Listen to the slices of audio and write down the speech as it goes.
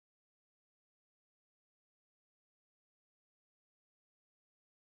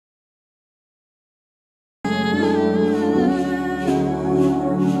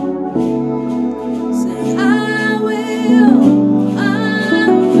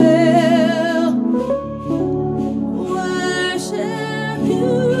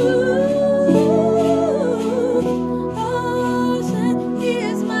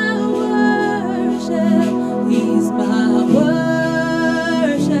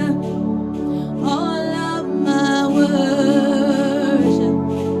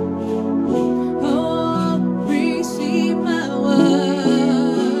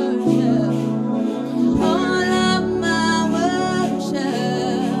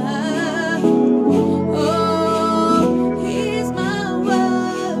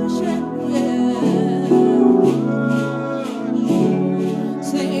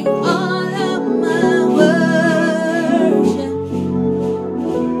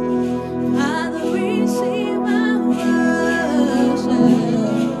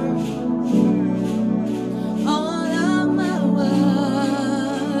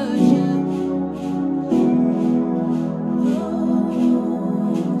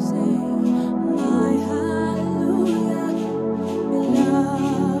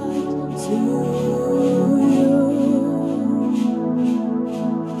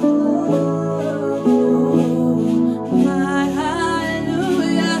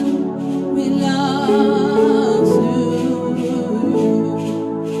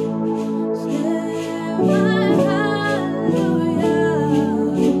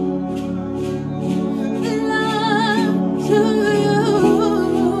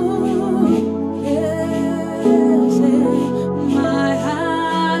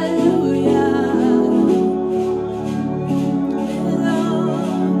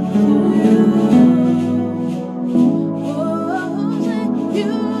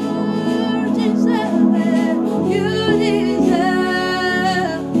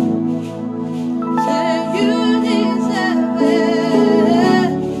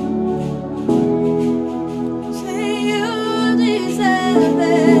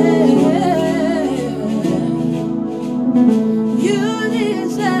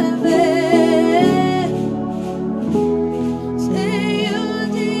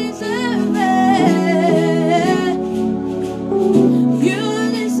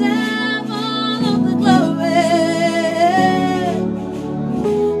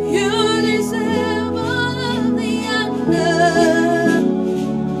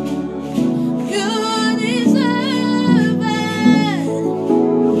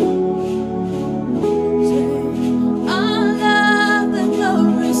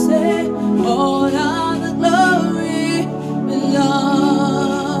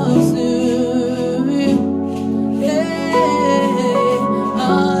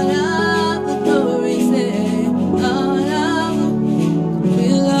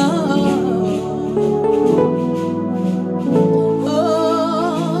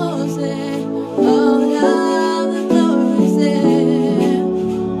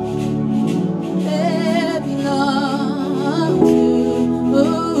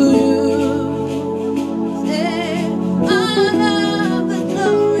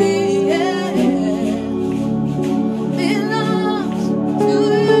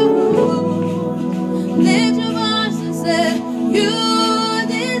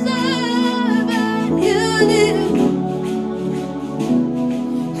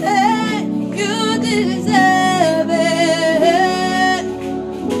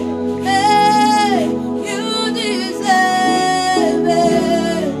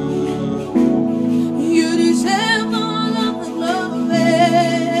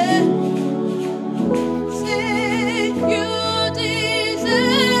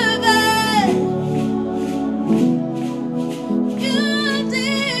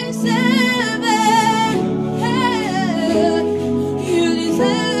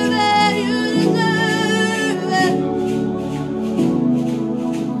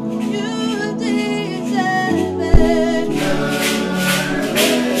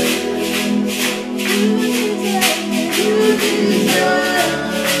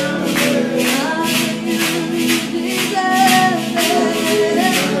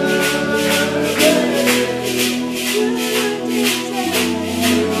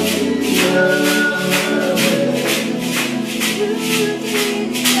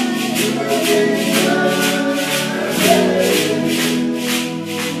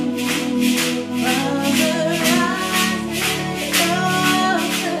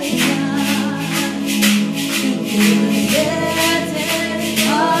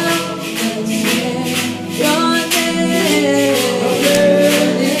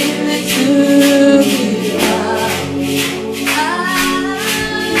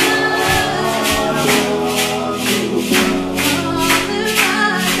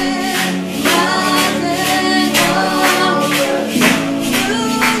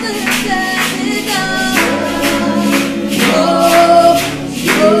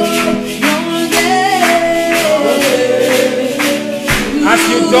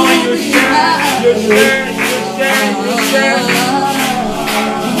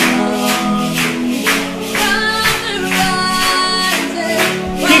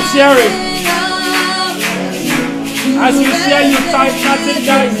share it. As you share, you type nothing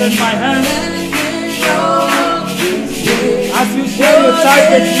dies in my hand. As you share, you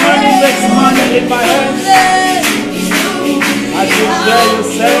type it, money makes money in my hand. As you share, you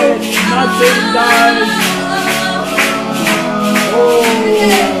say nothing dies. Oh.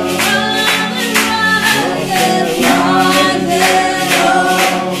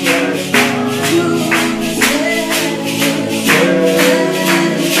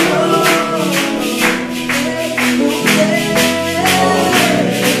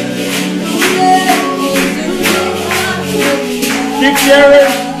 Keep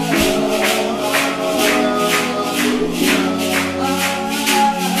sharing.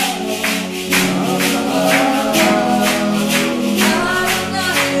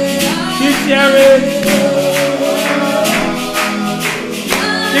 Keep sharing.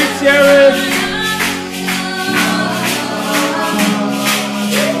 Keep sharing.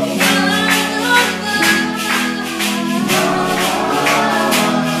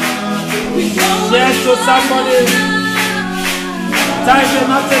 Share to somebody. Type it,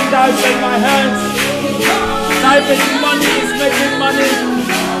 nothing dies in my hands. Type it, money is making money.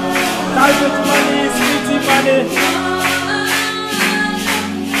 Type it, money is making money.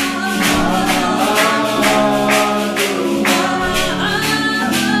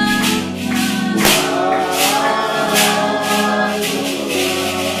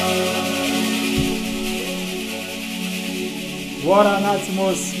 What an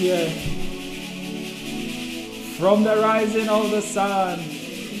atmosphere. From the rising of the sun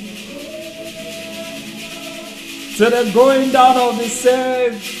to the going down of the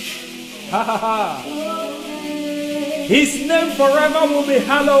same. Ha ha ha. His name forever will be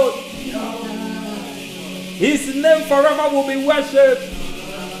hallowed. His name forever will be worshipped.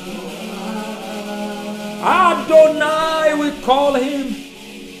 Adonai, we call him.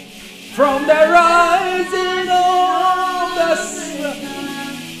 From the rising of the sun.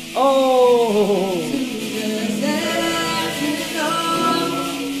 Oh.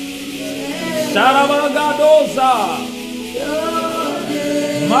 Sharabagadosa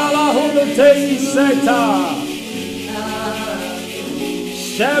Malahudate Seta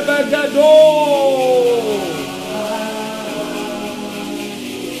Shebagado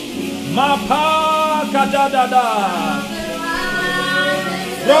Mapa Kadadada.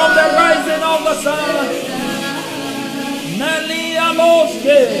 From the rising of the sun Neli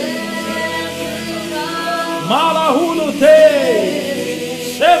Aloske Malahudate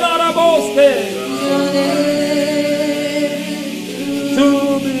Shemaraboste to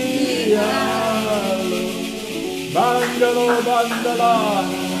be Bangalo Bandala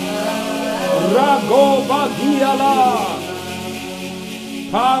Rago Bagiala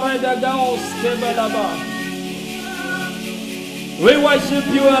Paradagos Kebelaba. We worship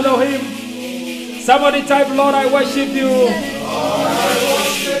you, Elohim. Somebody type, Lord, I worship you.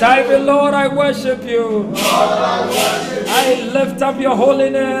 Type it, Lord, I worship you. I lift up your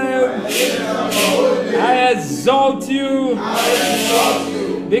holy name. I exalt you.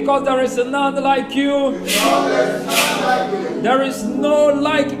 Because there is none like you. There is no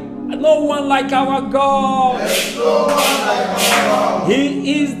one like our God.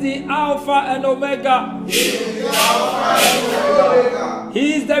 He is the Alpha and Omega.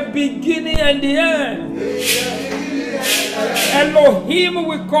 He is the beginning and the end. Elohim,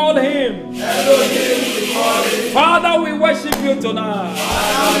 we call him. Father, we worship you tonight.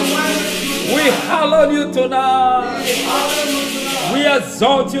 We hallow you tonight. We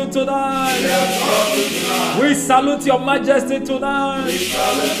exalt you tonight. We salute your majesty tonight.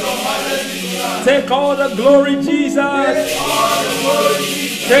 Take all the glory, Jesus.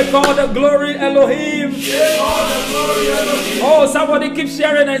 Take all the glory, Elohim. Oh, somebody keep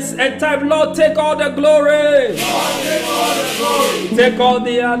sharing and type, Lord, take all the glory. Take all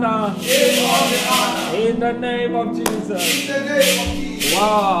the honor. In the name of Jesus.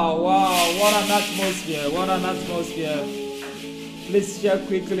 Wow, wow, what an atmosphere. What an atmosphere. Please share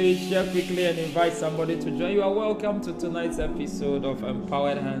quickly and invite somebody to join. You are welcome to tonight's episode of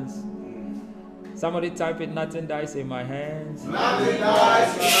Empowered Hands. Somebody type it, nothing dies in my hands. Nothing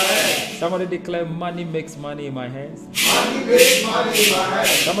dies in my hands. Somebody declare, money makes money in my hands. Money makes money in my hands.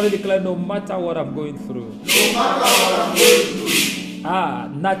 Somebody declare, no matter what I'm going through. No matter what I'm going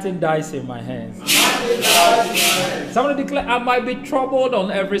through. Nothing dies in my hands. Nothing dies in my hands. Somebody declare, I might be troubled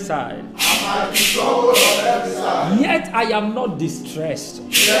on every side. I Yet I am not distressed.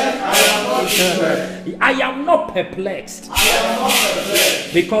 I am not perplexed.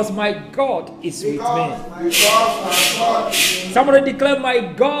 Because my God is with me. Somebody declare, my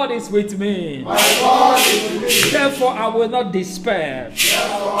God is with me. Therefore I will not despair.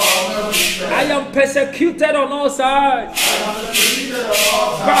 I am persecuted on all sides,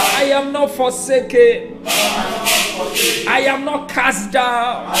 but I am not forsaken. I am not cast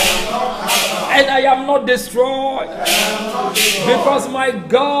down, and I am not destroyed, because my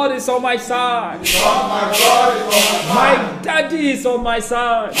God is on my side. My daddy is on my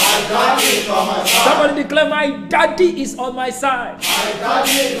side. Somebody declare, my daddy is on my side.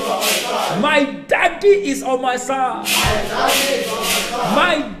 My daddy is on my side.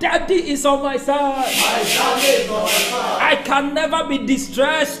 My daddy is on my side. I can never be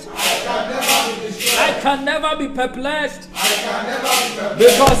distressed. I can never be perplexed,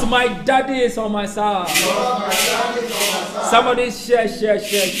 because my daddy is on my side. Somebody share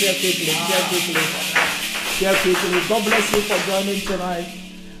quickly. God bless you for joining tonight.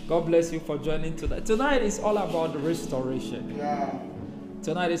 God bless you for joining tonight. Tonight is all about restoration.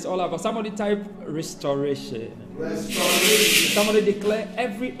 Tonight is all about, somebody type restoration. Somebody declare,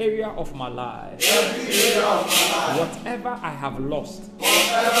 every area of my life, whatever I have lost,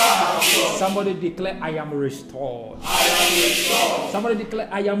 somebody declare, I am restored. Somebody declare,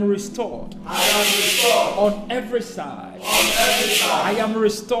 I am restored. On every side. I am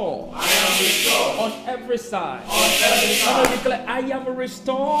restored. On every side. Somebody declare, I am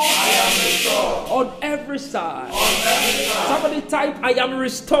restored. On every side. Somebody type, I am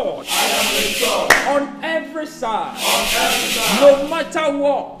restored. On every side. No matter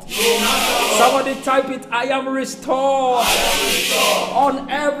what. Somebody type it, I am restored. On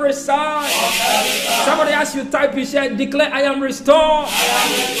every side. Somebody asks you, type it, share, declare, I am restored.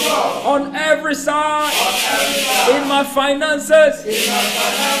 On every side. In my finances,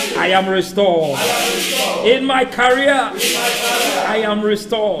 I am restored. In my career, I am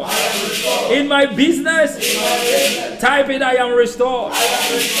restored. In my business, type it, I am restored.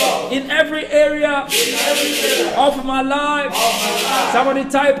 In every area of my life, somebody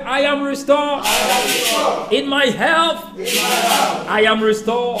type, I am restored. In my health, I am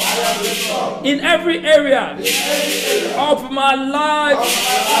restored. In every area of my life,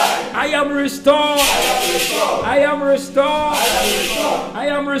 I am restored. I am restored. I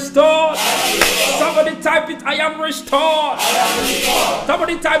am restored. Somebody type it, I am restored.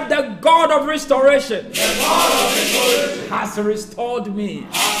 Somebody type, the God of restoration has restored me.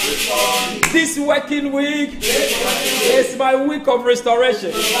 This working week is my week of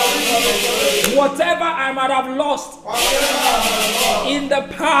restoration. Whatever I might have lost in the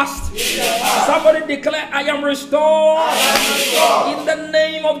past, somebody declare, I am restored. In the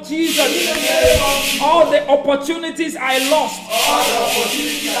name of Jesus. All the opportunities I lost,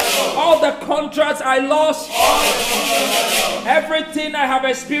 all the contracts I lost, everything I have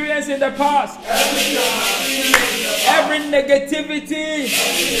experienced in the past, every negativity,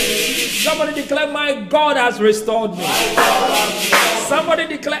 somebody declare, my God has restored me. Somebody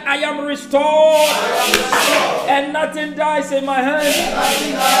declare, I am restored, and nothing dies in my hand.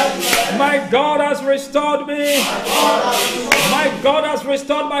 My God has restored me. My God has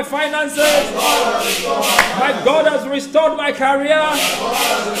restored my finances. My God has restored my career.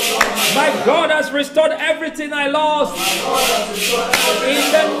 My God has restored everything I lost.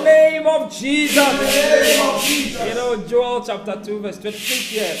 In the name of Jesus. You know, Joel chapter 2 verse 20.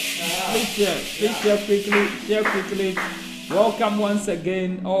 Please share quickly. Welcome once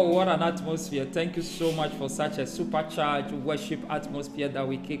again. Oh, what an atmosphere. Thank you so much for such a supercharged worship atmosphere that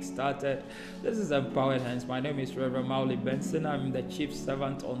we kick-started. This is Empowered Hands. My name is Reverend Mauli Benson. I'm the chief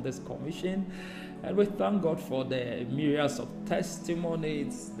servant on this commission. And we thank God for the myriads of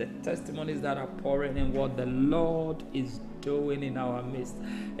testimonies, the testimonies that are pouring in what the Lord is doing in our midst.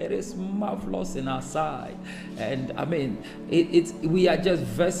 It is marvelous in our sight. And I mean, we are just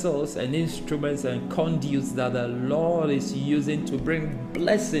vessels and instruments and conduits that the Lord is using to bring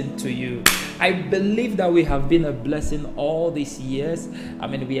blessing to you. I believe that we have been a blessing all these years. I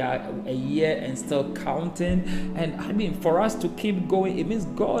mean, we are a year and still counting. And I mean, for us to keep going, it means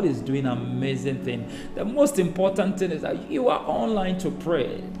God is doing amazing things. The most important thing is that you are online to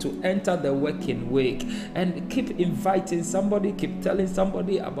pray, to enter the working week, and keep inviting somebody, keep telling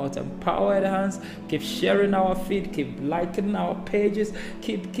somebody about Empowered Hands, keep sharing our feed, keep liking our pages,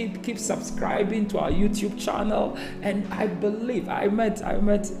 keep subscribing to our YouTube channel. And I believe I met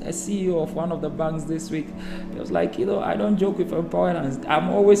a CEO of one of the banks this week. He was like, you know, I don't joke with Empowered Hands. I'm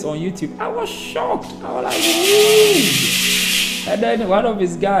always on YouTube. I was shocked. I was like, And then one of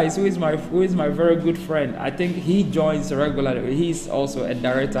his guys, who is my very good friend, I think he joins regularly. He's also a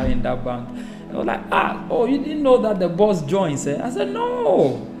director in that bank. I was like, oh, you didn't know that the boss joins? Eh? I said,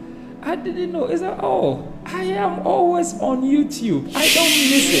 no, I didn't know. He said, oh, I am always on YouTube. I don't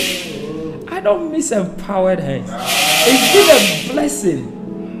miss it. I don't miss Empowered Hands. It's been a blessing.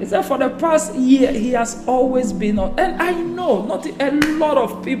 He said for the past year, he has always been on. And I know, not a lot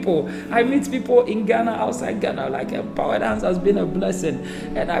of people. I meet people in Ghana, outside Ghana, like Empowered Hands has been a blessing.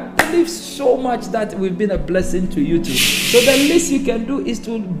 And I believe so much that we've been a blessing to you too. So the least you can do is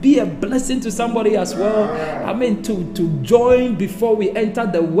to be a blessing to somebody as well. I mean, to join before we enter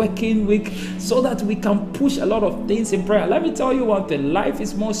the working week so that we can push a lot of things in prayer. Let me tell you one thing, life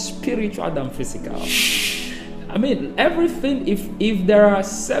is more spiritual than physical. I mean, everything, if there are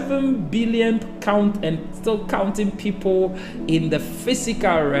 7 billion count and still counting people in the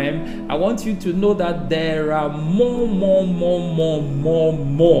physical realm, I want you to know that there are more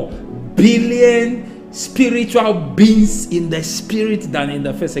billion spiritual beings in the spirit than in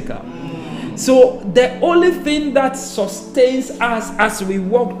the physical. So the only thing that sustains us as we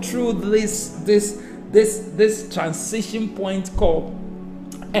walk through this transition point called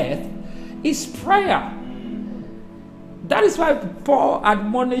earth is prayer. That is why Paul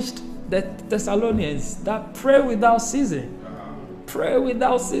admonished the Thessalonians that pray without ceasing. Pray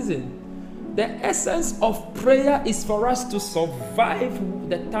without ceasing. The essence of prayer is for us to survive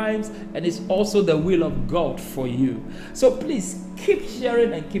the times, and it's also the will of God for you. So please keep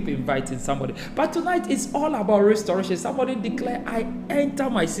sharing and keep inviting somebody. But tonight it's all about restoration. Somebody declare, I enter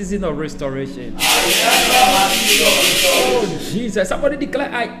my season of restoration. Oh Jesus. Somebody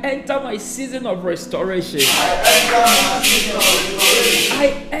declare, I enter my season of restoration.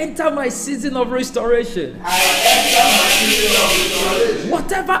 I enter my season of restoration.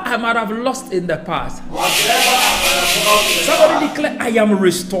 Whatever I might have lost in the past, somebody declare, I am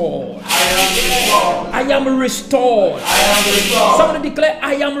restored. I am restored. Somebody declare,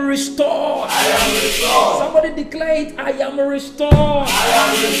 I am restored. Somebody declare it, I am restored.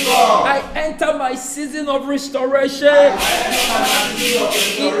 I enter my season of restoration. In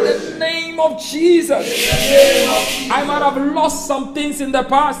the name of Jesus. I might have lost some things in the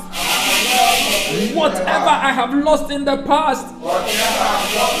past. Whatever I have lost in the past,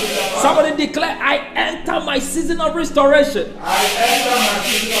 somebody declare, I enter my season of restoration.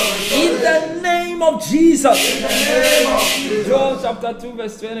 In the name of Jesus. Joel chapter 2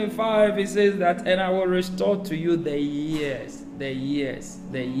 verse 25, it says that, and I will restore to you the years.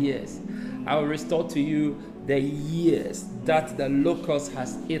 I will restore to you the years that the locust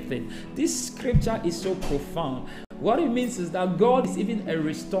has eaten. This scripture is so profound. What it means is that God is even a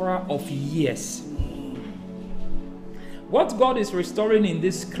restorer of years. What God is restoring in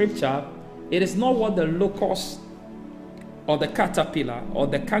this scripture, it is not what the locust or the caterpillar or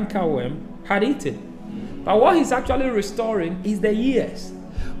the cankerworm had eaten. But what he's actually restoring is the years.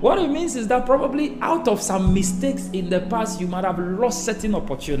 What it means is that probably out of some mistakes in the past, you might have lost certain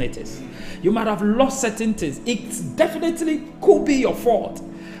opportunities. You might have lost certain things. It definitely could be your fault.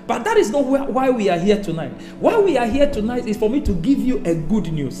 But that is not why we are here tonight. Why we are here tonight is for me to give you a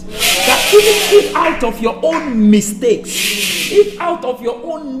good news. That even if out of your own mistakes, if out of your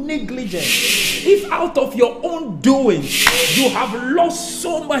own negligence, if out of your own doing, you have lost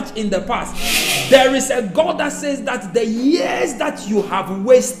so much in the past, there is a God that says that the years that you have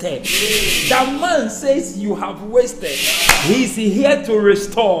wasted, that man says you have wasted, he is here to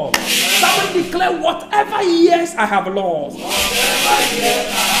restore. Somebody declare, whatever years I have lost,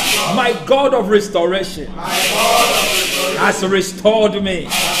 my God of restoration has restored me.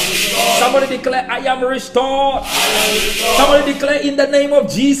 Somebody declare, I am restored. Somebody declare, in the name of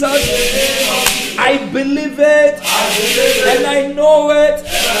Jesus, I believe it and I know it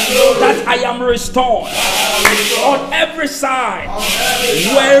that I am restored on every side.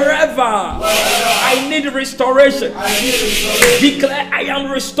 Wherever I need restoration, declare, I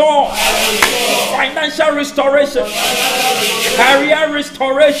am restored. Financial restoration, career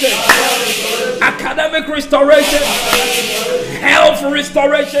restoration, academic restoration, health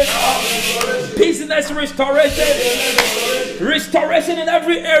restoration, business restoration, restoration in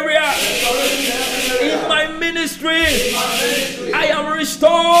every area. In my ministry, I am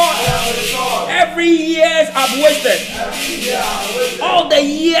restored. Every years I've wasted, all the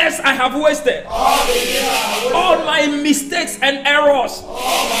years I have wasted, all my mistakes and errors,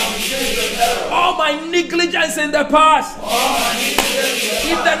 all my negligence in the past,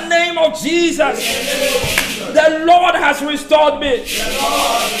 in the name of Jesus, The Lord has restored me.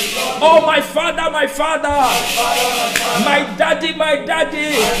 Oh, my Father, my daddy,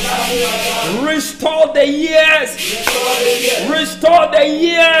 restore the years. Restore the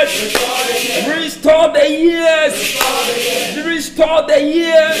years. Restore the years. Restore the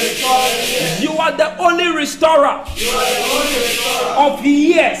years. You are the only restorer of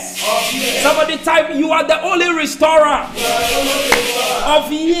years. Somebody type, you are the only restorer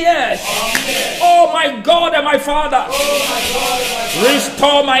of years. Oh my God and my Father,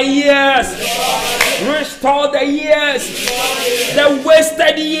 restore my years. Restore the years, the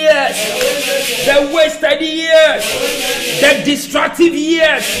wasted years, the wasted years, the destructive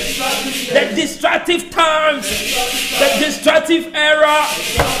years, the destructive times, the destructive era.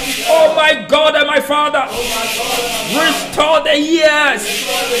 Oh my God and my Father, restore the years,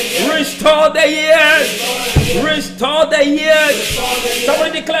 restore the years, restore the years.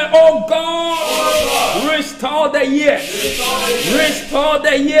 Somebody declare, oh God, restore the years, restore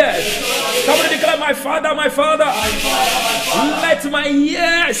the years. Somebody declare, my Father, let my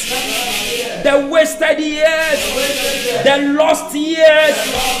years, the wasted years, the lost years,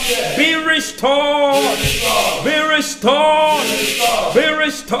 be restored, be restored, be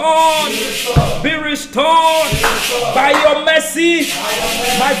restored, be restored by your mercy.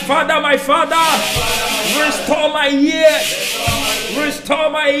 My Father, restore my years, restore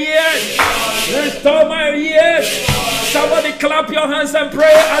my years, restore my years. Somebody clap your hands and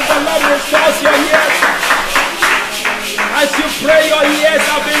pray as the Lord restores your years. As you pray, your years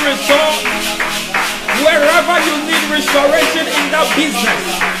have been restored. Wherever you need restoration in that business,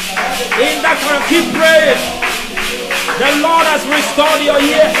 in that kind, keep praying. The Lord has restored your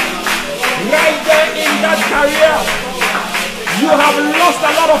years. Right there in that career, you have lost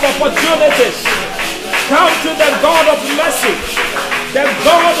a lot of opportunities. Come to the God of mercy, the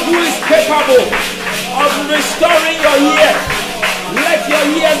God who is capable of restoring your years. Let your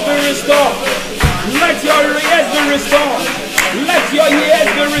years be restored. Let your years be restored. Let your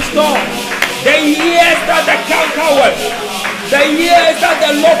years be restored. The years that the cankerworm, the years that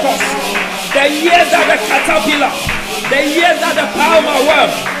the locust, the years that the caterpillar, the years that the palmer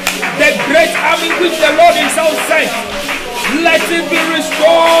worm, the great army which the Lord himself sent, let it be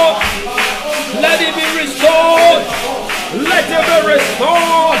restored. Let it be restored. Let it be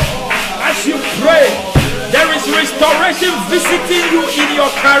restored. As you pray, there is restoration visiting you in your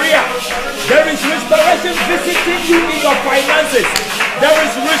career. There is restoration visiting you in your finances. There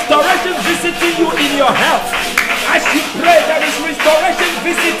is restoration visiting you in your health. As you pray, there is restoration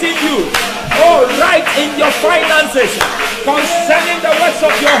visiting you. Oh, right in your finances, concerning the works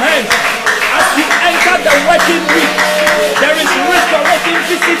of your hands. As you enter the working week, there is restoration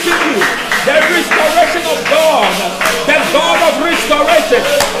visiting you. The restoration of God, the God of restoration,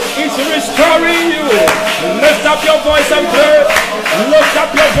 is restoring you. Lift up your voice and pray. Lift up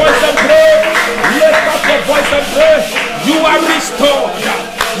your voice and pray. Lift up your voice and pray. You are restored.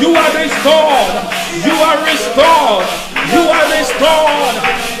 You are restored. You are restored. You are restored.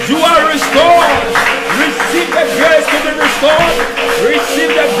 You are restored. Receive the grace to be restored.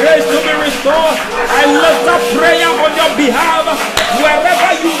 Receive the grace to be restored. I lift up prayer on your behalf.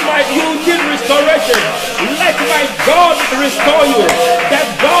 Wherever you need restoration, let my God restore you. The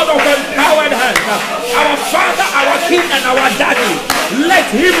God of empowered hands, our Father, our King, and our Daddy, let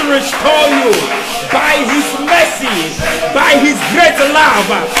Him restore you by His mercy, by His great love.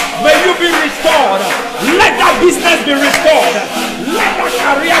 May you be restored. Let that business be restored. Let that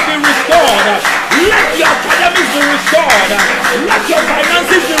career be restored. Let your academics be restored. Let your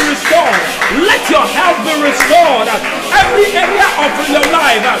finances be restored. Let your health be restored. Every area of your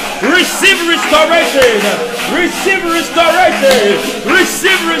life, receive restoration. Receive restoration.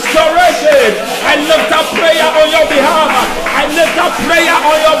 Receive restoration. I lift up prayer on your behalf. I lift up prayer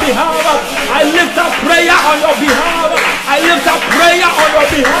on your behalf. I lift up prayer on your behalf. I lift up prayer on your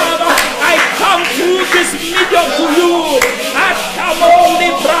behalf. I come through this medium to you. I come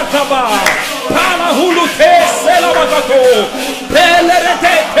only brakaba. Pala hulu te selawagato.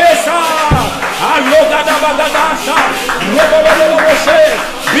 Pelerete tesa. Alogada bagadasha.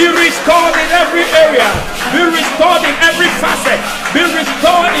 Be restored in every area. Be restored in every facet. Be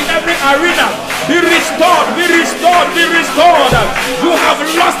restored in every arena. Be restored. Be restored. Be restored. You have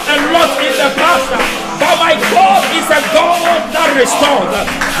lost a lot in the past. But my God is a God that restores.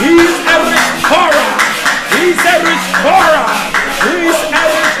 He is a restorer. He is a restorer. He is a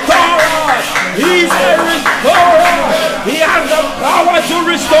restorer. He is a restorer. He has the power to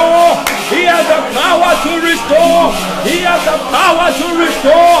restore. He has the power to restore. He has the power to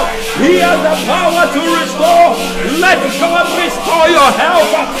restore. He has the power to restore. Let God restore your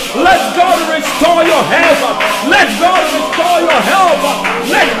health. Let God restore your health.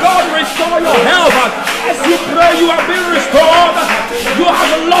 you have been restored. You have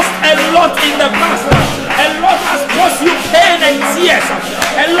lost a lot in the past. A lot has caused you pain and tears.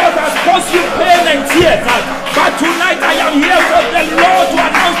 A lot has caused you pain and tears. But tonight I am here for the Lord to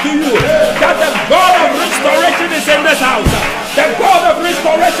announce to you that the God of restoration is in this house. The God of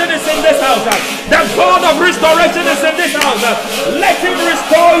restoration is in this house. The God of restoration is in this house. Let him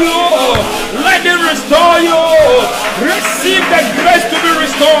restore you. Let him restore you. Receive the grace to be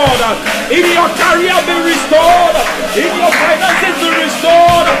restored. In your career be restored. In your finances be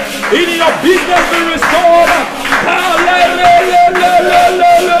restored. In your business be restored.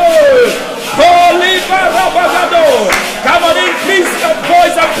 Come on, increase your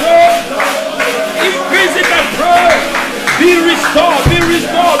voice and pray. Increase it and pray. Be restored, be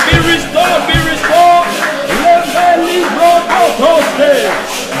restored, be restored, be restored. Leveli rotoste.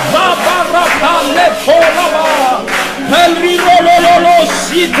 Babarapa lekolaba. Pelirololo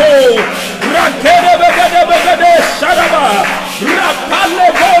sito. Rakede begede shadaba. Rapale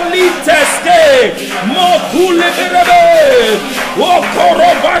voliteske. Mokule berebe.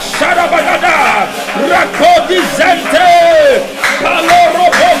 Okoroba shadabagada. Rakodi zente. Paloro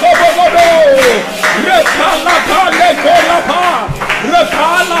bogo. Repalapa lekolapa.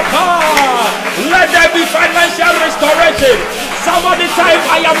 Repalapa. Let there be financial restoration. Somebody type,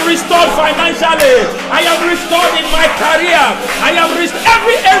 I am restored financially. I am restored in my career. I am restored.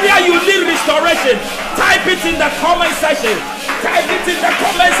 Every area you need restoration. Type it in the comment section. Type it in the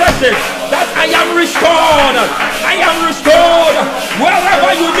comment section that I am restored. I am restored.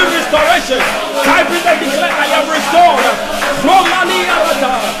 Wherever you need restoration, type it and declare I am restored.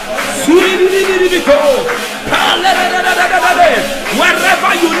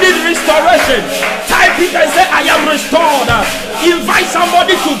 Wherever you need restoration, type it and say I am restored. Invite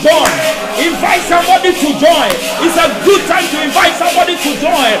somebody to join. Invite somebody to join. It's a good time to invite somebody to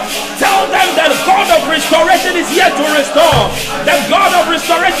join. Tell them that God of restoration is here to restore. The God of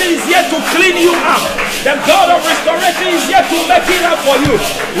restoration is here to clean you up. The God of restoration is here to make it up for you.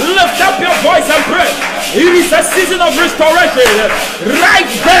 Lift up your voice and pray. It is a season of restoration. Right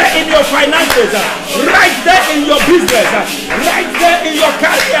there in your finances. Right there in your business. Right there in your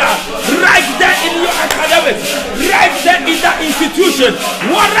career. Right there in your academics. Right there in that institution.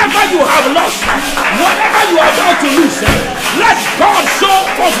 Whatever you have lost. Whatever you are about to lose. Let God show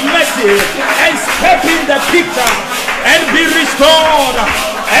us mercy and step in the picture and be restored.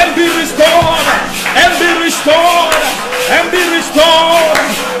 And be restored. And be restored. And be restored.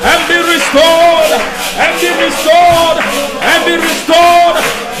 And be restored. And be restored. And be restored.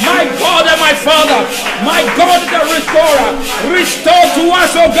 My God and my Father, my God the restorer, restore to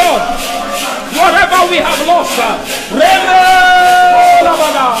us, oh God, whatever we have lost.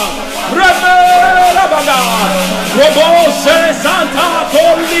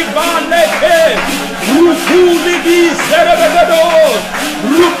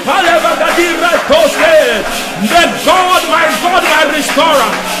 The God, my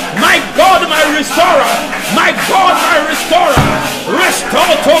restorer, my God, my restorer, my God, my restorer,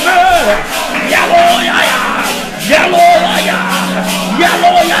 restore to me. Yellow yaya,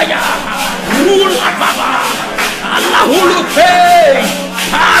 Rula Baba, Allah Huluke,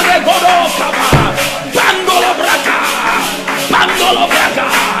 Aregodo Kaba, Bandolo Braka,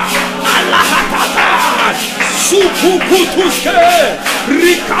 Allah Hatata, Sukukutuske,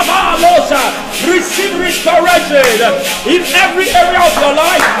 Rikabalosa. Receive restoration in every area of your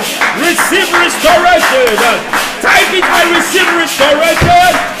life. Receive restoration. Type it, I receive restoration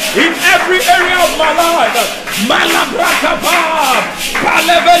in every area of my life. Malabrakaba,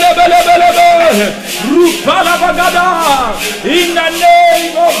 in the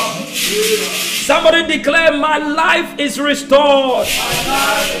name of somebody declare, my life is restored.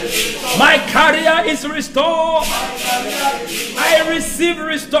 My career is restored. I receive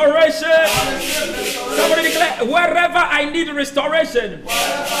restoration. Somebody declare, wherever I need restoration,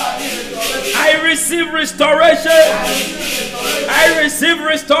 I receive restoration. I receive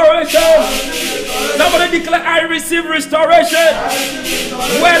restoration. Somebody declare, I receive restoration.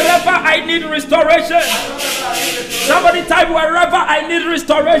 Wherever I need restoration. Somebody type, wherever I need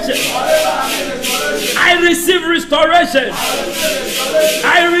restoration. I receive restoration.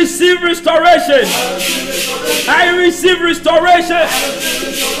 I receive restoration. I receive restoration.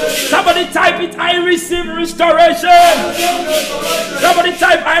 Somebody type it, I receive restoration. Somebody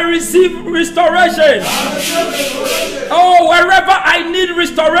type, I receive restoration. Oh, wherever I need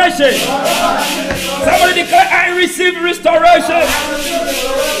restoration. Somebody declare, I receive restoration.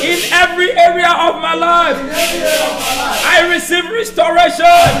 In every area of my life, I receive restoration.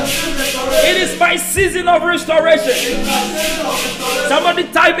 It is my season of restoration.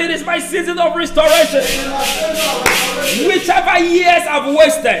 Somebody type, it is my season of restoration. Whichever years I've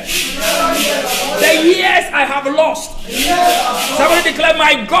wasted, the years I have lost, somebody declare,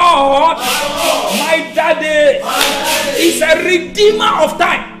 my God, my daddy is a redeemer of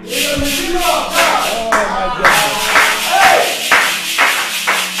time. Oh my God.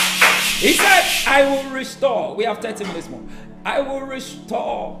 He said, I will restore. We have 30 minutes more. I will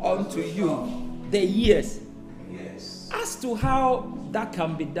restore unto you the years. As to how that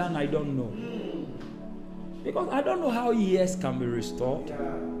can be done, I don't know. Because I don't know how years can be restored.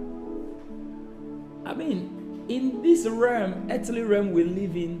 I mean, in this realm, earthly realm we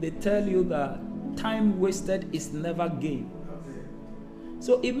live in, they tell you that time wasted is never gained.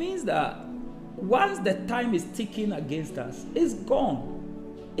 So it means that once the time is ticking against us, it's gone.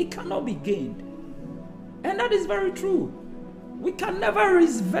 It cannot be gained. And that is very true. We can never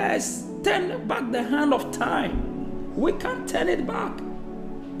reverse, turn back the hand of time. We can't turn it back.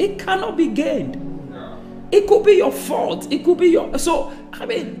 It cannot be gained. It could be your fault. It could be your... So, I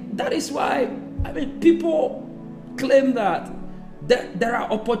mean, that is why, I mean, people claim that there are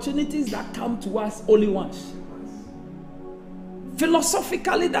opportunities that come to us only once.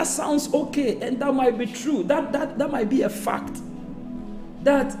 Philosophically, that sounds okay, and that might be true. That might be a fact.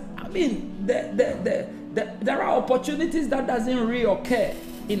 That, I mean, there are opportunities that doesn't reoccur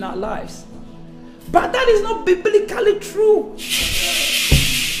in our lives. But that is not biblically true.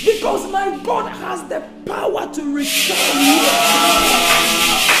 Because my God has the power to restore you.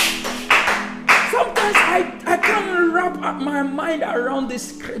 Sometimes I can't wrap up my mind around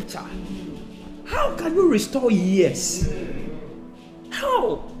this scripture. How can you restore years?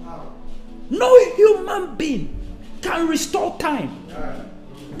 How? No human being can restore time.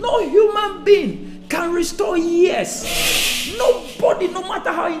 No human being can restore years. Nobody, no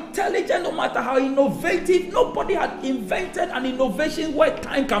matter how intelligent, no matter how innovative, nobody had invented an innovation where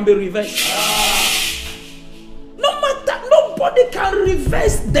time can be reversed. No matter, nobody can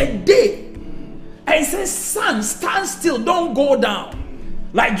reverse the day and say, sun, stand still, don't go down.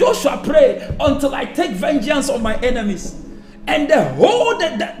 Like Joshua prayed, until I take vengeance on my enemies. And the whole,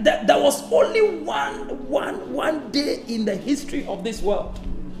 there was only one day in the history of this world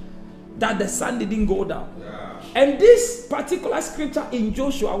that the sun didn't go down. And this particular scripture in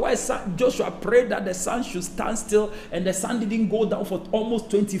Joshua, where Joshua prayed that the sun should stand still and the sun didn't go down for almost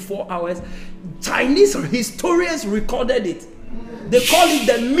 24 hours, Chinese historians recorded it. They call it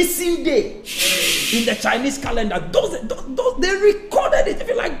the missing day in the Chinese calendar. They recorded it. If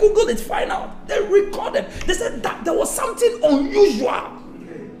you like, Google it, find out. They recorded. They said that there was something unusual.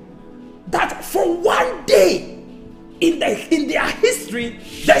 That for one day in their history,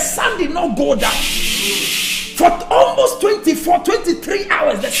 the sun did not go down. For almost 23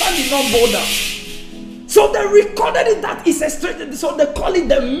 hours, the sun did not go down. So they recorded it that it's a straight, so they call it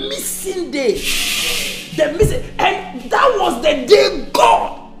the missing day. The missing, and that was the day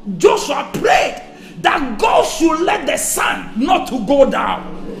Joshua prayed that God should let the sun not to go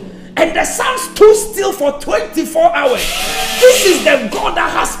down. And the sun stood still for 24 hours. This is the God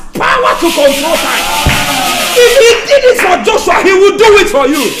that has power to control time. If he did it for Joshua, he will do it for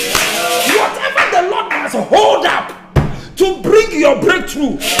you. Whatever the Lord has hold up to bring your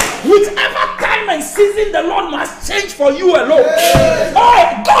breakthrough, whichever time and season the Lord must change for you alone.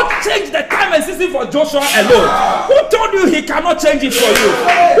 Oh, God changed the time and season for Joshua alone. Who told you he cannot change it for you?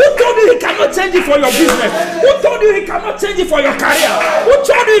 Who told you he cannot change it for your business? Who told you he cannot change it for your career? Who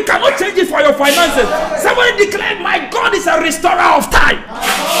told you he cannot change it for your finances? Somebody declared, my God is a restorer of time.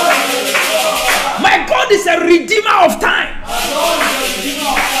 My God is a redeemer of time.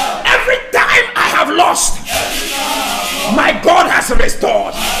 Every time I have lost, my God has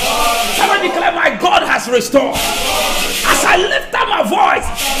restored. Somebody declare, my God has restored. As I lift up my voice,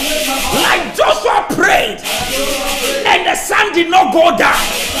 like Joshua prayed, and the sun did not go down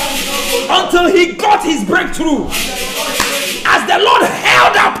until he got his breakthrough. As the Lord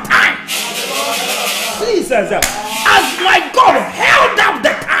held up time, Jesus, as my God held up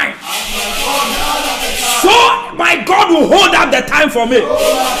the time, so my God will hold up the time for me.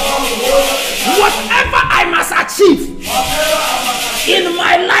 Whatever I must achieve in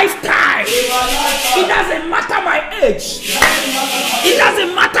my lifetime, it doesn't matter my age, it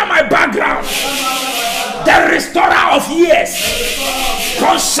doesn't matter my background. The restorer of years,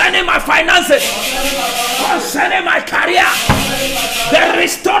 concerning my finances, concerning my career, the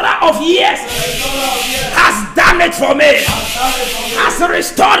restorer of years has done it for me, has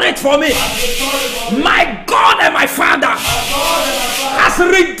restored it for me. My God and my Father has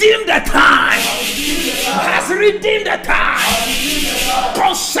redeemed the time, has redeemed the time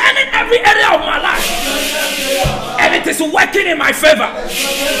concerning every area of my life, and it is working in my favor.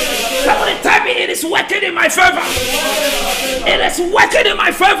 Somebody tell me, it is working in my favor. It is working in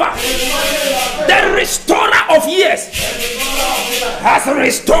my favor. The restorer of years has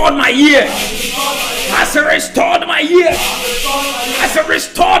restored my years, has restored my years, has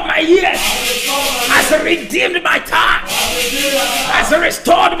restored my years, has redeemed my time, has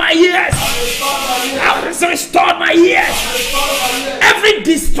restored my years, has restored my years. Every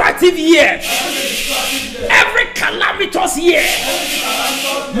destructive year, every calamitous year,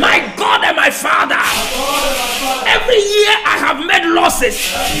 my God and my Father, every year I have made losses,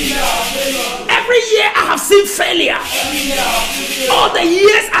 every year I have seen failure, all the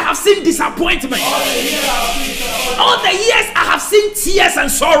years I have seen disappointment, all the years I have seen tears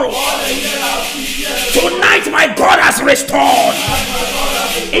and sorrow. Tonight my God has restored.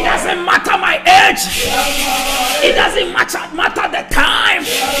 It doesn't matter my age, it doesn't matter the time,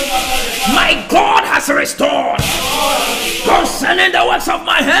 my God has restored. Concerning the works of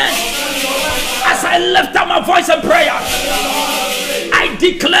my hands, as I lift up my voice in prayer, I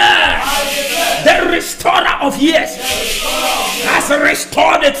declare the restorer of years has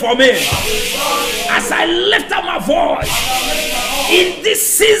restored it for me. As I lift up my voice in this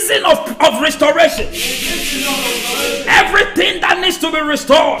season of restoration, everything that needs to be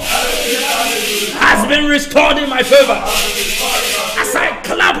restored has been restored in my favor. As I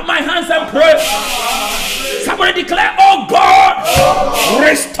clap my hands and pray, somebody declare, oh God,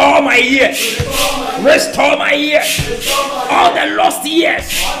 restore my years, restore my years, all the lost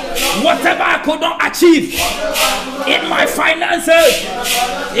years, whatever I could not achieve in my finances,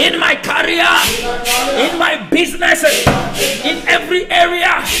 in my career, in my businesses, in every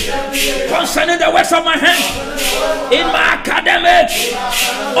area concerning the works of my hands, in my academics.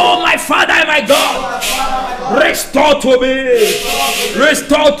 Oh my Father and my God, restore to me,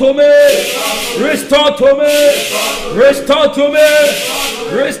 restore to me, restore to me, restore to me,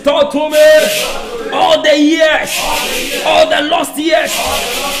 restore to me all the years, all the lost years,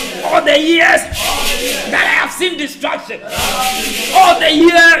 all the years that I have seen destruction, all the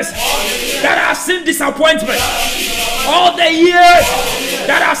years that I have seen disappointment, all the years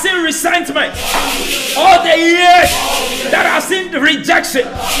that I have seen resentment, all the years that I have seen rejection,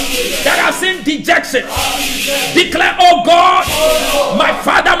 that I have seen dejection. Declare, oh God, my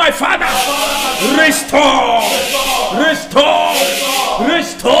Father, restore, restore,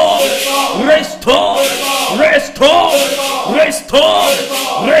 restore, restore, restore, restore,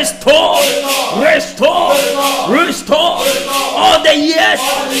 restore, restore, restore all the years,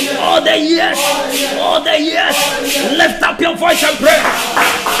 all the years, all the years. Lift up your voice and pray.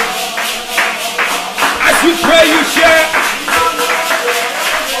 As you pray, you share.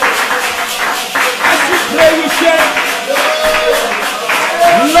 As you pray, you share.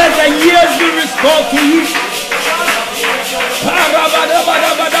 Let the years be restored to you.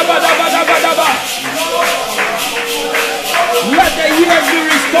 Let the years be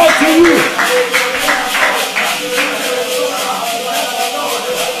restored to you.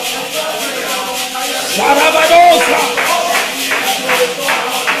 Sharabadosa.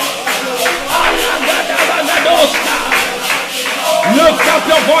 Lift up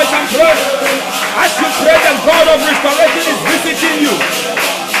your voice and pray. As you pray, the God of restoration is visiting you.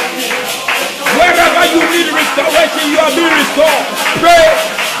 Wherever you need restoration, you are being restored. Pray.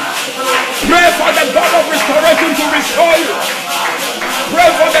 Pray for the God of restoration to restore you. Pray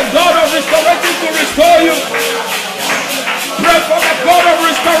for the God of restoration to restore you. Pray for the God of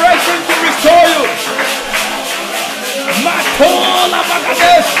restoration to restore you. Matola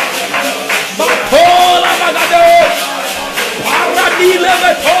Bagades. Matola Bagades. Paradile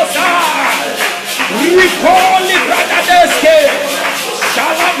Metosa. Ricoli Bragadeske.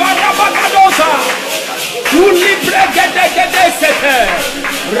 Shalavara Bagadosa. Uli Bregadesete.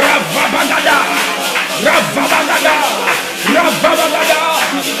 Ravabagada. Ravabagada. Ravabagada.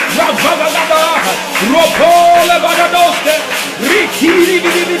 Ravabagada. Ropole Bagadoste. Rikiri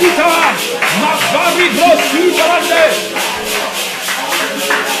Vidita. Mavari Grossi Grande.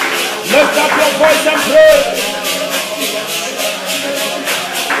 Lift up your voice and pray.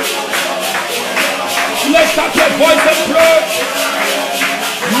 Lift up your voice and pray.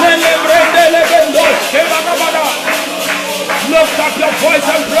 Lift up your voice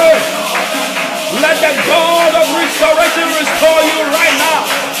and pray. Let the God of restoration restore you right now.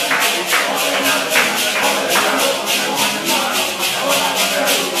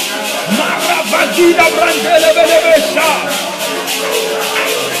 Magida Brandele Belebesha.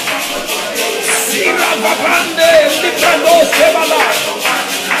 Sira Babande Librando Sebala.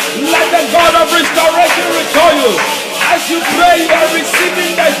 Let the God of restoration restore you. As you pray, you are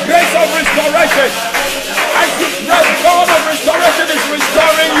receiving the grace of restoration. As you pray, God of restoration is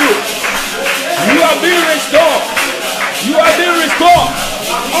restoring you. You are being restored. You are being restored.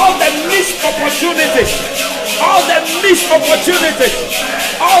 All the missed opportunities. All the missed opportunities.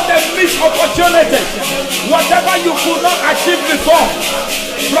 All the missed opportunities. Whatever you could not achieve before.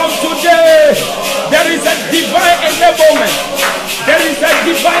 From today, there is a divine enablement. There is a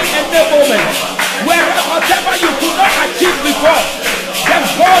divine enablement. Whatever you could not achieve before, the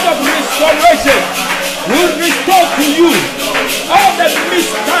God of restoration will restore to you all the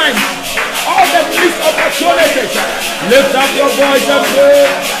missed times, all the missed opportunities. Lift up your voice and pray.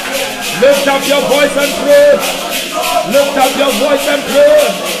 Lift up your voice and pray. Lift up your voice and pray.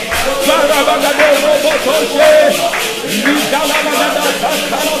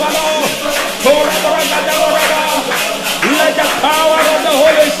 Let the power of the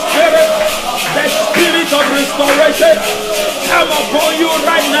Holy Spirit, the spirit of restoration, come upon you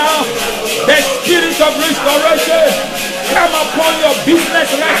right now. The spirit of restoration come upon your business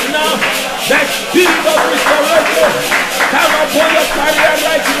right now. The spirit of restoration come upon your career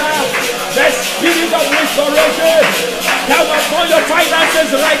right now. The spirit of restoration come upon your finances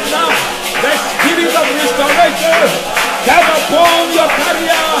right now. The spirit of restoration come upon your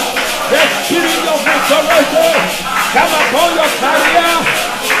career. The spirit of restoration come upon your career.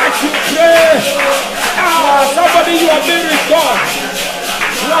 As you pray, somebody, you are being restored.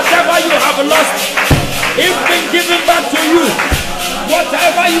 Whatever you have lost, it's been given back to you.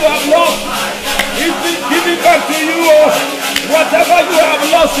 Whatever you have lost, it's been given back to you. Whatever you have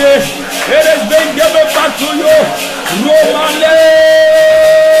lost, it has been given back to you. Romaneza.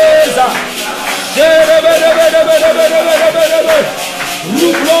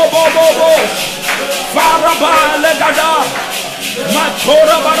 Faraba legada.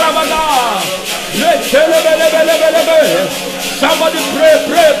 Matora barabada. Somebody pray,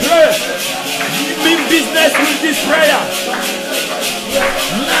 pray, pray. Mean business with this prayer.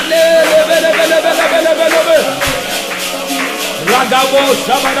 Ragabo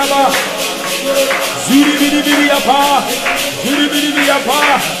Shabaraba. Ziribiriapa. Ziribiriapa.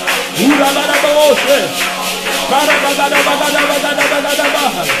 Urabarabose. Parabagada.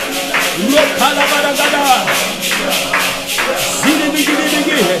 Rokalabaragada.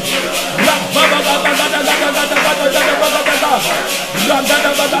 Ziribiribiri.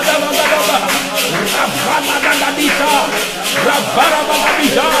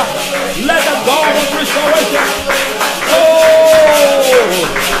 Let the God of restoration,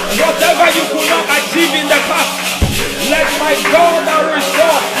 whatever you could not achieve in the past, let my God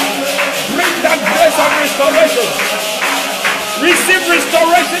restore. Bring that grace of restoration. Receive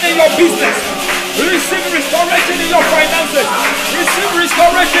restoration in your business. Receive restoration in your finances. Receive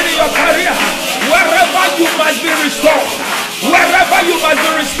restoration in your career. Wherever you must be restored. Wherever you must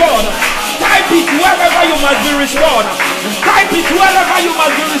be restored. Type it wherever you must be restored. Type it wherever you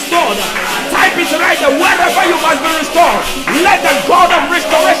must be restored. Type it right there wherever you must be restored. Let the God of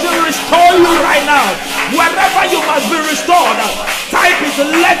restoration restore you right now. Wherever you must be restored. Type it,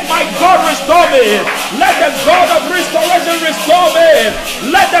 let my God restore me. Let the God of restoration restore me.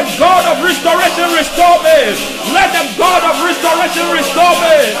 Let the God of restoration restore me. Let the God of restoration restore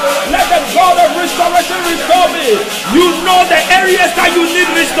me. Let the God of restoration restore me. You know the areas that you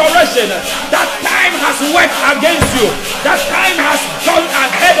need restoration. That time has worked against you. That time has gone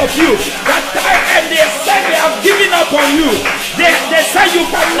ahead of you. That time, and they say they have given up on you. They say you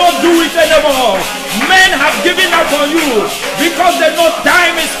cannot do it anymore. Men have given up on you because they know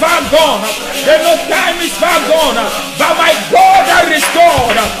time is far gone. They know time is far gone. But my God that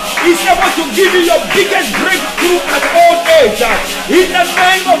restored is able to give you your biggest breakthrough at old age. In the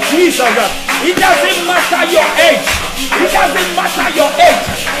name of Jesus, it doesn't matter your age. It doesn't matter your age.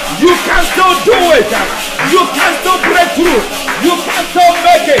 You can still do it. You can still break through. You can still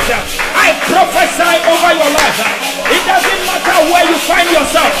make it. I prophesy over your life. It doesn't matter where you find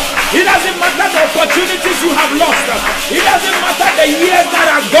yourself. It doesn't matter the opportunities you have lost. It doesn't matter the years that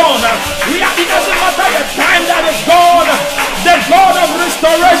are gone. It doesn't matter the time that is gone. The God of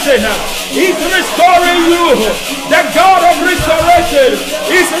restoration is restoring you. The God of restoration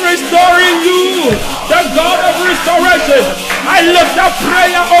is restoring you. The God of restoration. I lift up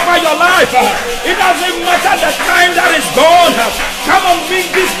prayer over your life. It doesn't matter the time that is gone. Come on, big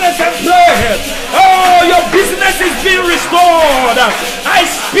business and pray. Oh, your business is being restored. I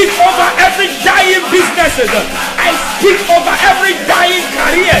speak over every dying businesses. I speak over every dying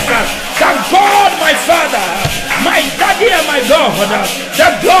career. That God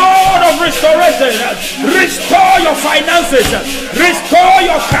finances, restore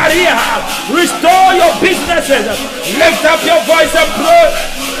your career, restore your businesses. Lift up your voice and pray.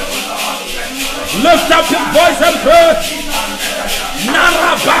 Lift up your voice and pray.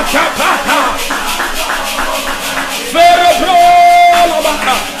 Narabakapaka.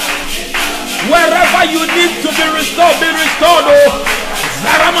 Wherever you need to be restored, be restored.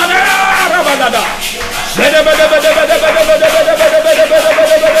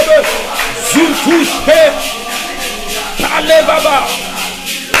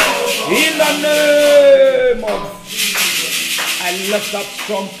 In the name of, I lift up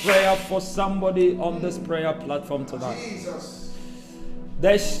strong prayer for somebody on this prayer platform tonight. Jesus.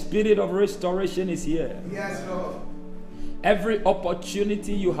 The spirit of restoration is here. Yes, Lord. Every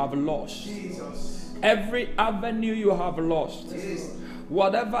opportunity you have lost, Jesus. Every avenue you have lost, Jesus.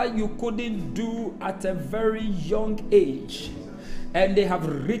 Whatever you couldn't do at a very young age, and they have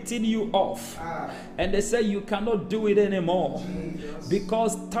written you off, and they say you cannot do it anymore, Jesus.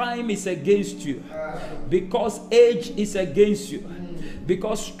 Because time is against you, because age is against you,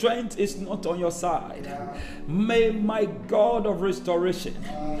 because strength is not on your side. May my God of restoration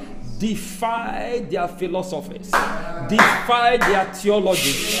defy their philosophies, defy their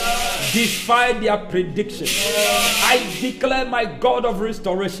theology, defy their predictions. I declare, my God of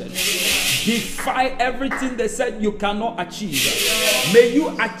restoration, defy everything they said you cannot achieve. May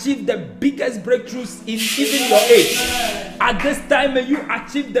you achieve the biggest breakthroughs in even your age. At this time, may you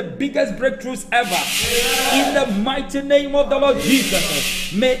achieve the biggest breakthroughs ever. In the mighty name of the Lord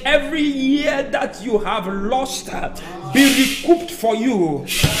Jesus, may every year that you have lost be recouped for you.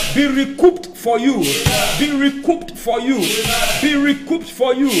 Be recouped for you. Be recouped for you. Be recouped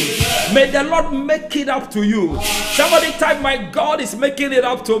for you. May the Lord make it up to you. Somebody type, my God is making it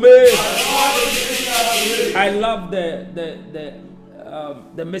up to me. I love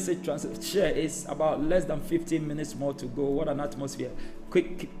the message translation. Share is about less than 15 minutes more to go. What an atmosphere.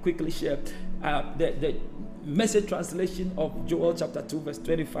 Quickly share. The message translation of Joel chapter 2 verse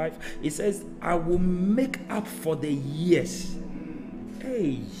 25. It says, I will make up for the years.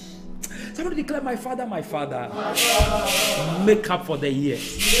 Hey. Somebody declare, my father, make up for the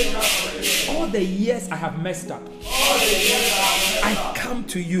years. All the years I have messed up, I come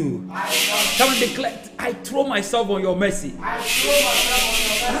to you. Somebody declare, I throw myself on your mercy.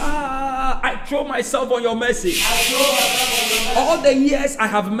 I throw myself on your mercy. All the years I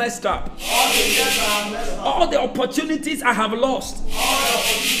have messed up, all the opportunities I have lost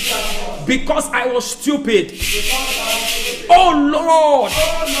because I was stupid. Oh Lord,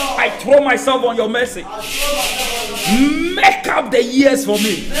 I throw myself on your mercy. Make up the years for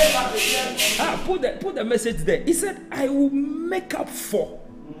me. Put the message there. He said, I will make up for.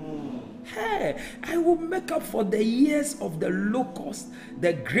 Hey, I will make up for the years of the locust,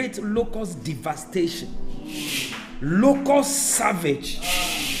 the great locust devastation, locust savage,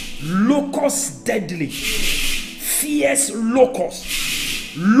 locust deadly, fierce locust,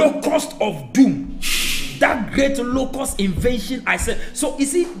 locust of doom. That great locust invasion, I said. So you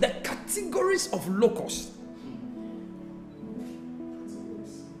see the categories of locusts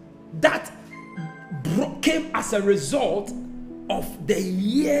that came as a result of the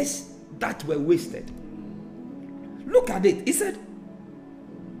years that were wasted. Look at it. He said,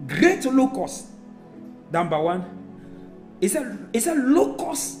 great locust, number one. He said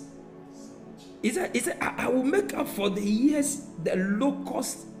locust. He said, I will make up for the years, the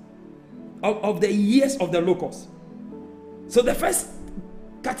locust of the years of the locust. So the first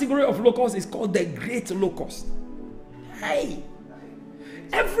category of locust is called the great locust. Hey,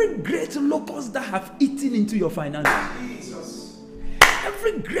 every great locust that have eaten into your finances,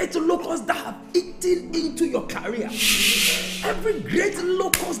 every great locust that have eaten into your career, every great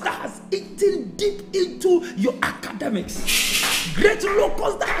locust that has eaten deep into your academics, great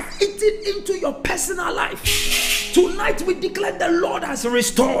locust that has eaten into your personal life. Tonight we declare the Lord has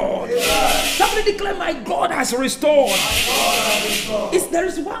restored. Somebody declare, my God has restored. There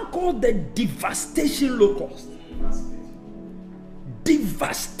is one called the devastation locust.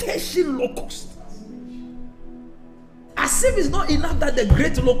 Devastation locust. As if it's not enough that the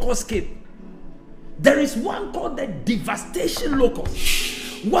great locust came, there is one called the devastation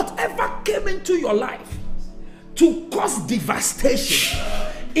locust. Whatever came into your life to cause devastation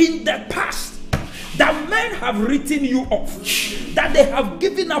in the past, that men have written you off, that they have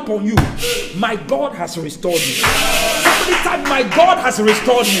given up on you, my God has restored you. Somebody type, my God has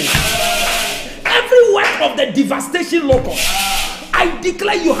restored me. Every work of the devastation locust, I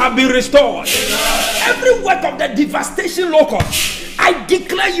declare you have been restored. Every work of the devastation locust, I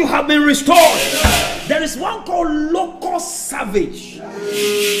declare you have been restored. There is one called locust savage.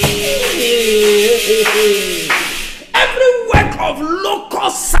 Every work of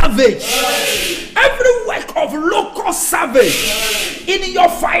locust savage, every work of locust savage in your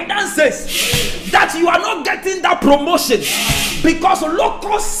finances, that you are not getting that promotion because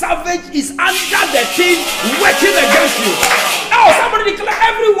locust savage is under the thing working against you. Oh, somebody declare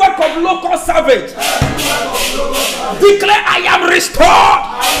every work of locust savage. Declare, I am restored.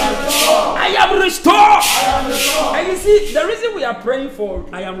 I am restored. And you see, the reason we are praying for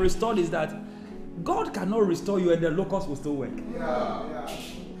I am restored is that God cannot restore you and the locust will still work.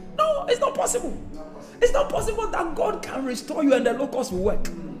 No, it's not possible. It's not possible that God can restore you and the locust will work.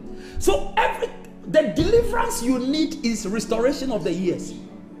 So the deliverance you need is restoration of the years.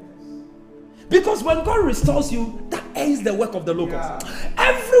 Because when God restores you, that ends the work of the locust.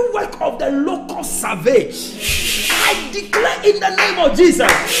 Every work of the locust savage, I declare in the name of Jesus.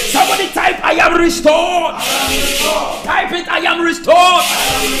 Somebody type, I am restored. Type it, I am restored.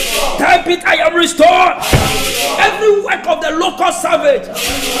 Type it, I am restored. Every work of the locust savage.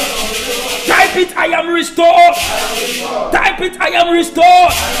 Type it, I am restored. Type it, I am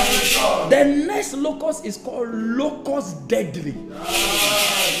restored. The next locust is called locust deadly.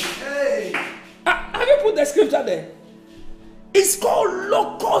 Have you put the scripture there? It's called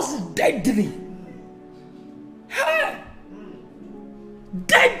locust deadly. Hey.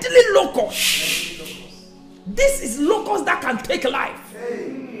 Deadly locust. This is locust that can take life.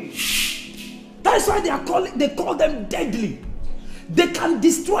 That's why they call them deadly. They can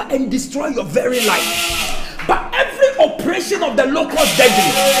destroy and destroy your very life. But every operation of the locust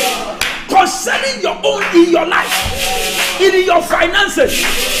deadly concerning your own in your life, in your finances,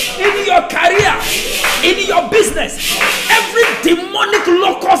 in your career, in your business, every demonic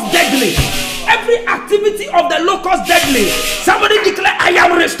locust deadly, every activity of the locust deadly, somebody declare, I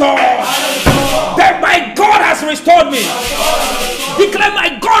am restored. That my God has restored me. Declare,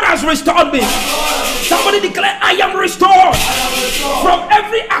 my God has restored me. Somebody declare, I am restored from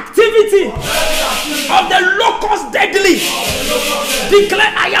every activity of the locust deadly.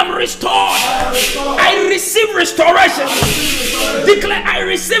 Declare, I am restored. I receive restoration. Declare, I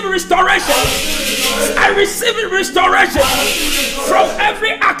receive restoration. I receive restoration from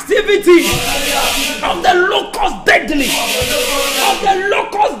every activity of the locust deadly. Of the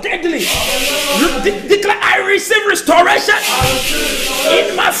locust deadly. Declare, I receive restoration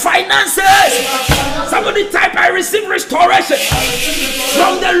in my finances. Somebody type, I receive restoration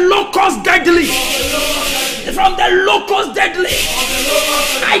from the locust deadly. From the locust deadly.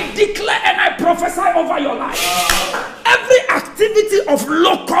 I declare and I prophesy over your life. Every activity of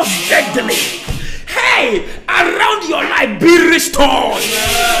locust deadly, hey, around your life, be restored.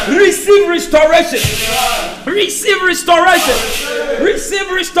 Receive restoration. Receive restoration. Receive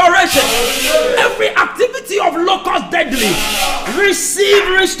restoration. Every activity of locust deadly, receive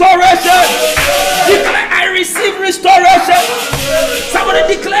restoration. Declare, I receive restoration.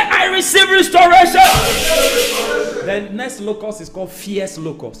 Somebody declare, I receive restoration. The next locust is called fierce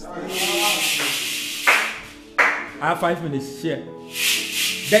locust. I have 5 minutes. Share.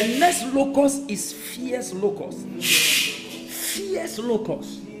 The next locust is fierce locust. Fierce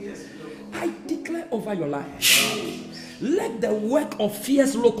locust. I declare over your life. Let the work of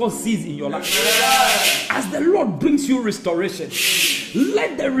fierce locust cease in your life. As the Lord brings you restoration,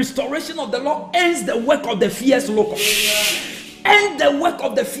 let the restoration of the Lord ends the work of the fierce locust. End the work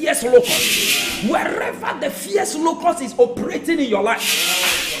of the fierce locust. Wherever the fierce locust is operating in your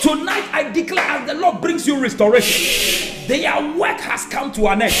life, tonight I declare, as the Lord brings you restoration, their work has come to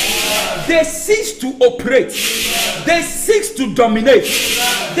an end. They cease to operate. They cease to dominate.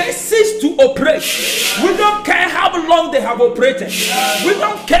 They cease to operate. We don't care how long they have operated. We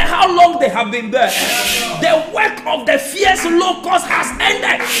don't care how long they have been there. The work of the fierce locust has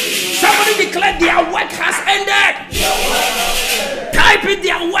ended. Somebody declare, their work has ended. Type it,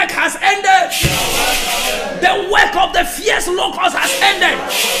 their work has ended. The work of the fierce locust has ended.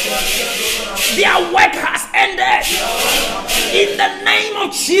 Their work has ended. In the name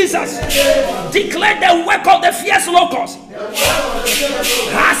of Jesus, declare the work of the fierce locust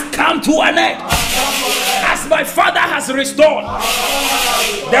has come to an end. As my Father has restored,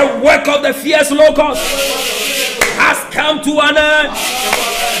 the work of the fierce locust has come to an end.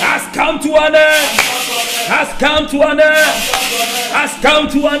 Has come to an end. Has come to an end. Has come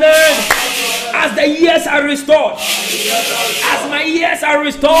to an end. As the years are restored, as my years are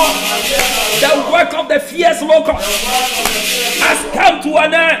restored, the work of the fierce locust has come to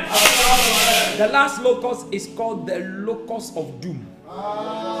an end. The last locust is called the locust of doom.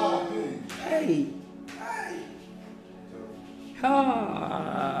 Hey.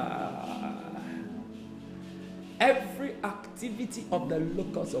 Every activity of the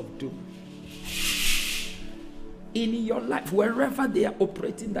locust of doom. in your life, wherever they are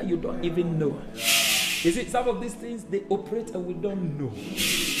operating that you don't even know. You see, some of these things, they operate and we don't know.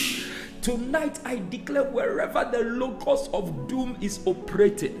 Tonight, I declare wherever the locus of doom is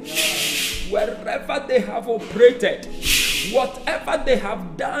operating, wherever they have operated, whatever they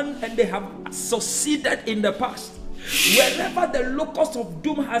have done and they have succeeded in the past, wherever the locus of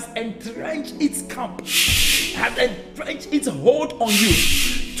doom has entrenched its camp, has entrenched its hold on you,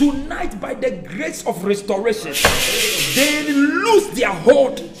 tonight, by the grace of restoration, they lose their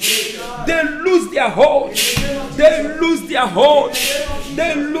hold. They lose their hold. They lose their hold.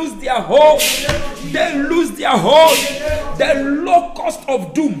 They lose their hold. They lose their hold. The locust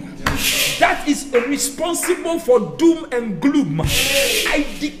of doom that is responsible for doom and gloom, I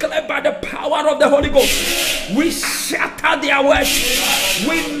declare by the power of the Holy Ghost, we shatter their works.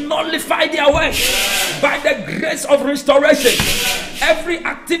 We nullify their works by the grace of restoration. Every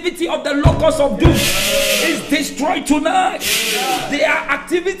activity of the locus of doom is destroyed tonight. Their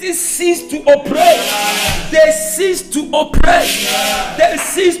activities cease to operate. They cease to operate. They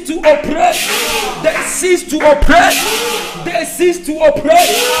cease to operate. They cease to operate. They cease to operate.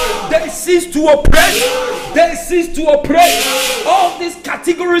 They cease to operate. They cease to operate. All these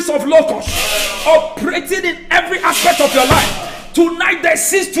categories of locus operating in every aspect of your life, tonight they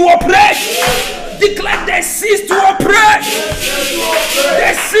cease to operate. Declare they cease to operate.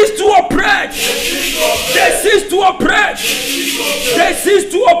 They cease to operate. They cease to operate. They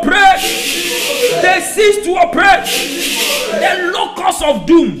cease to operate. They cease to operate. The locus of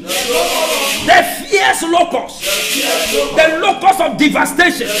doom, the fierce locus, the locus of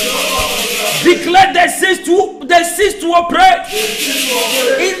devastation, declare they cease to operate.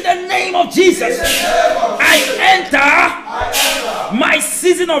 In the name of Jesus, I enter my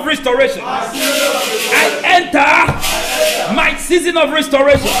season of restoration. I enter my season of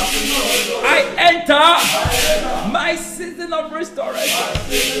restoration. I enter my season of restoration.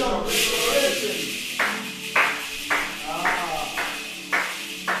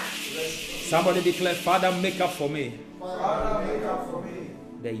 Somebody declare, Father, make up for me. Father, make up for me.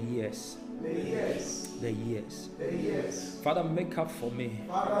 The years. The years. The years. The years. Father, make up for me.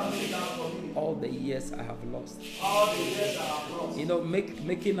 Father, make up for me. All the years I have lost. All the years I have lost. You know,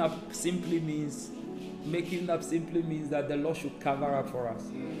 making up simply means that the Lord should cover up for us.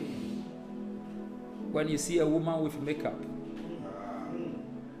 When you see a woman with makeup,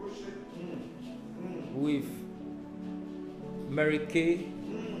 with Mary Kay,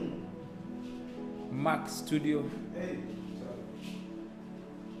 Mac Studio,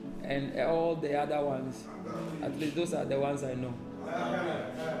 and all the other ones, at least those are the ones I know.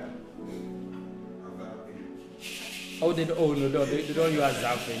 Oh, they don't use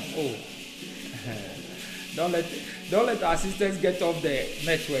Zapping. Oh, don't let our sisters get off the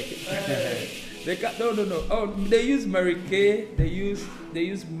network. They can't, no. Oh, they use Mary Kay. They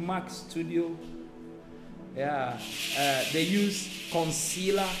use Mac Studio. Yeah, they use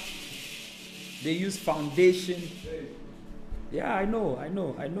concealer. They use foundation. Yeah, I know.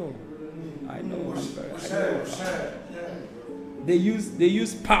 They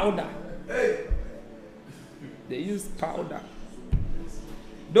use powder. They use powder.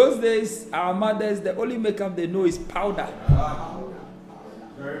 Those days, our mothers, the only makeup they know is powder.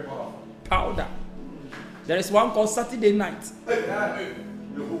 Very powerful. Powder. There is one called Saturday Night.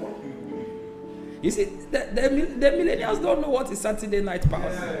 You see, the millennials don't know what is Saturday Night powder.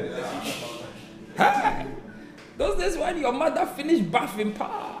 Hey, those days when your mother finished bathing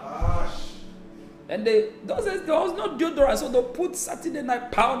power, and those days there was no deodorant, so they put Saturday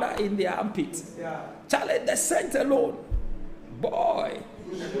Night powder in their armpits. Yeah. Charlie, the scent alone, boy.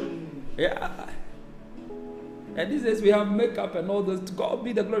 Yeah. And these days we have makeup and all those. To God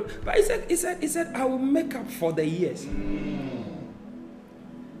be the glory. But he said, I will make up for the years.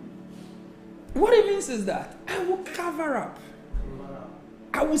 What it means is that I will cover up.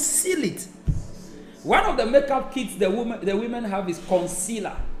 I will seal it. One of the makeup kits the women have is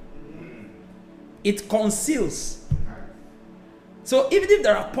concealer. It conceals. So even if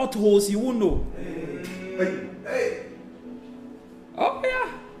there are potholes, you won't know. Oh yeah.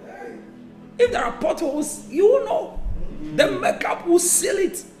 If there are potholes, you will know. The makeup will seal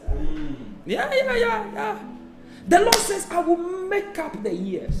it. Yeah. The Lord says, I will make up the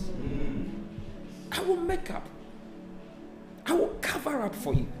years. I will make up. I will cover up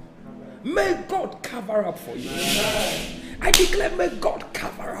for you. May God cover up for you. I declare, may God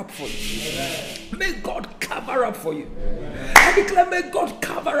cover up for you. May God cover up for you. I declare, may God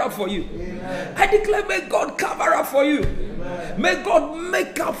cover up for you. I declare, may God cover up for you. May God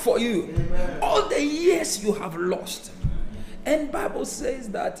make up for you all the years you have lost. And Bible says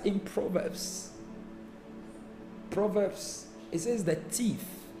that in Proverbs, Proverbs, it says the thief,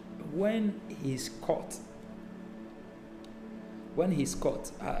 when he's caught,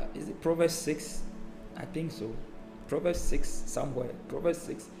 is it Proverbs 6? I think so. Proverbs 6 somewhere. Proverbs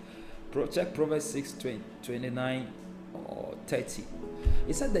 6. Check Proverbs 6, 29 or 30.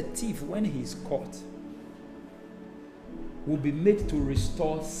 It said the thief, when he's caught, will be made to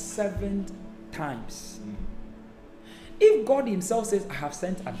restore 7 times. If God himself says, I have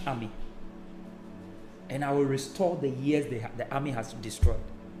sent an army and I will restore the years the army has destroyed,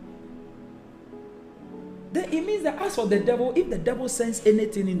 then it means that as for the devil, if the devil sends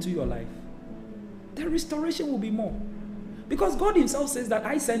anything into your life, the restoration will be more. Because God himself says that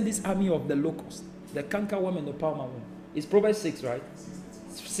I send this army of the locusts, the cankerworm and the palmerworm. It's Proverbs 6, right?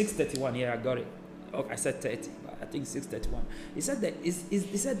 6:31. Yeah, I got it. Okay, I said 30, but I think 6:31. He said that he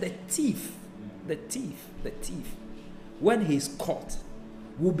said the thief, when he's caught,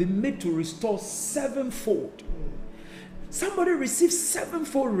 will be made to restore 7-fold. Somebody receives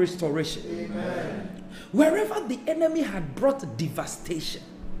 7-fold restoration. Amen. Wherever the enemy had brought devastation,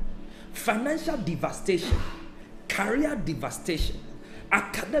 financial devastation, career devastation,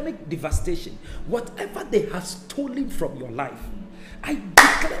 academic devastation, whatever they have stolen from your life, I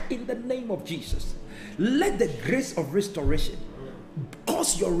declare in the name of Jesus, let the grace of restoration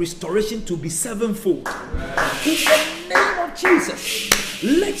cause your restoration to be 7-fold. In the name of Jesus,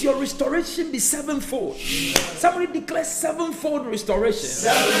 let your restoration be 7-fold. Somebody declare 7-fold restoration.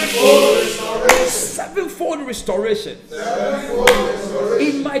 7-fold restoration. 7-fold restoration. 7-fold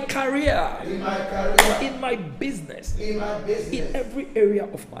restoration. In my career, In my career. in my business, In my business. in every area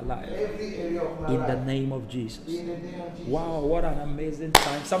of my life. Every area of my In life. the name of Jesus. In the name of Jesus. Wow, what an amazing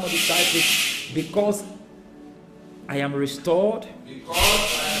time. Somebody type it. Because I am restored, Because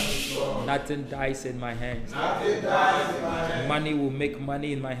I am restored. nothing dies in my hands. Nothing dies in my hands. Money will make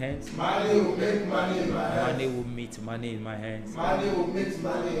money in my hands. Money will make money in my hands. Money will meet money in my hands. Money will make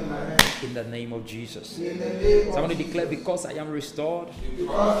money in my hands. In the name of Jesus. In the name of Somebody Jesus. declare, because I am restored,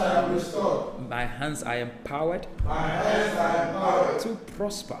 Because I am restored. my hands are empowered My hands are empowered to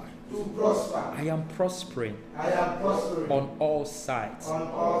prosper. to prosper. I am prospering I am prospering on all sides. on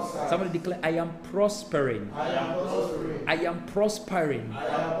all sides. Somebody declare, I am prospering. I am prospering. I am prospering I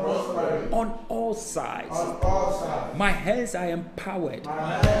am prospering on all sides. on all sides. My hands are empowered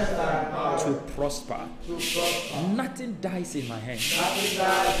My hands are empowered to prosper. to prosper. Nothing dies in my hands. Nothing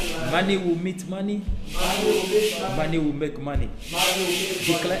dies in my hands. Money will meet money. Money will make money. Money will make money. Money will make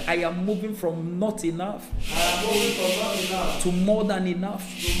money. Declare, I am moving from not enough I am moving from not enough to more than enough,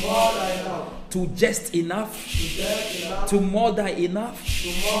 to more than enough. to just enough, To just enough. to more than enough, To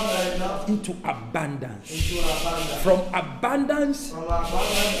more than enough. into abundance. Into abundance. From abundance From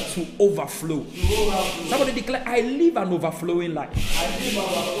abundance to overflow. to overflow. Somebody declare, I live an overflowing life. I live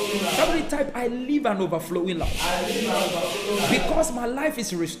overflowing life. Somebody type, I live an overflowing life. I live an overflowing life. Because my life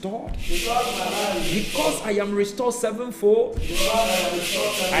is restored. Because my life is Because I am restored 7-fold, because I am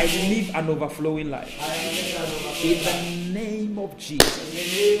restored. I live an overflowing life. I live an overflowing In life. the name of Jesus. In the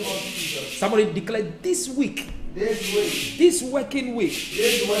name of Jesus. Somebody declare, this week, This week, this working week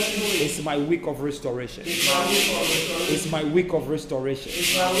this working week, is my week of restoration. is my week of restoration. It's my week of restoration.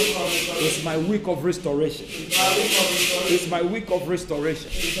 It's my week of restoration. It's my week of restoration. It's my week of restoration. It's my week of restoration.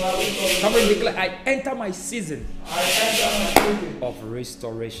 It's my week of Somebody restoration. declare, I enter my season I enter my season of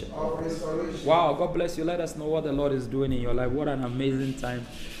restoration. of restoration. Wow, God bless you. Let us know what the Lord is doing in your life. What an amazing time.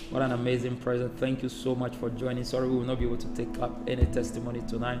 What an amazing present. Thank you so much for joining. Sorry we will not be able to take up any testimony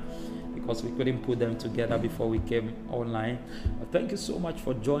tonight because we couldn't put them together before we came online. But thank you so much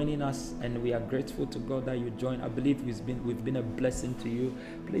for joining us, and we are grateful to God that you joined. I believe we've been a blessing to you.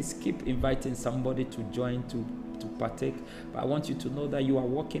 Please keep inviting somebody to join, to partake. But I want you to know that you are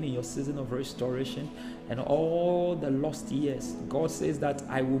walking in your season of restoration, and all the lost years, God says that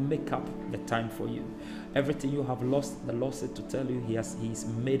I will make up the time for you. Everything you have lost, the Lord said to tell you He's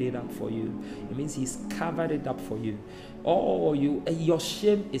made it up for you. It means He's covered it up for you. Your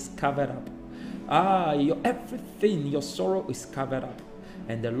shame is covered up. Your everything, your sorrow is covered up.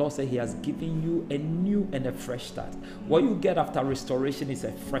 And the Lord said He has given you a new and a fresh start. What you get after restoration is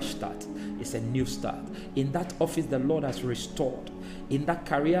a fresh start. It's a new start. In that office, the Lord has restored. In that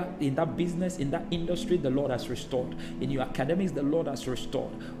career, in that business, in that industry, the Lord has restored. In your academics, the Lord has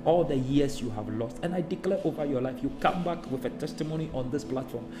restored all the years you have lost. And I declare over your life, you come back with a testimony on this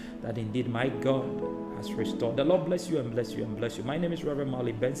platform that indeed my God has restored. The Lord bless you and bless you and bless you. My name is Reverend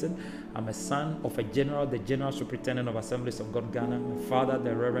Marley Benson. I'm a son of a general, the General Superintendent of Assemblies of God Ghana. My father,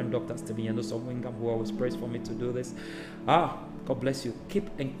 the Reverend Dr. Stephen Yendo Wingam, who always prays for me to do this. God bless you. Keep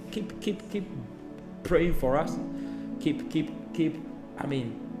praying for us. Keep. I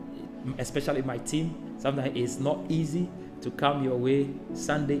mean, especially my team. Sometimes it's not easy to come your way.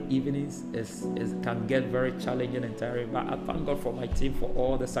 Sunday evenings can get very challenging and tiring, but I thank God for my team for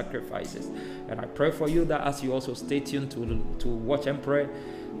all the sacrifices, and I pray for you that as you also stay tuned to watch and pray,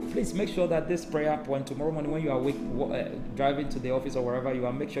 please make sure that this prayer point tomorrow morning when you are driving to the office or wherever you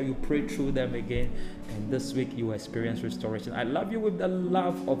are, make sure you pray through them again, and this week you experience restoration. I love you with the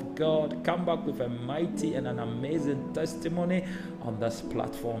love of God. Come back with a mighty and an amazing testimony on this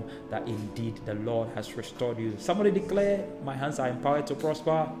platform that indeed the Lord has restored you. Somebody declare, my hands are empowered to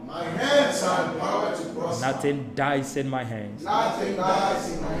prosper. My hands are empowered to prosper. Nothing dies in my hands. Nothing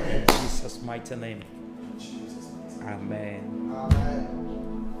dies in my hands. In Jesus' mighty name. Amen. Amen.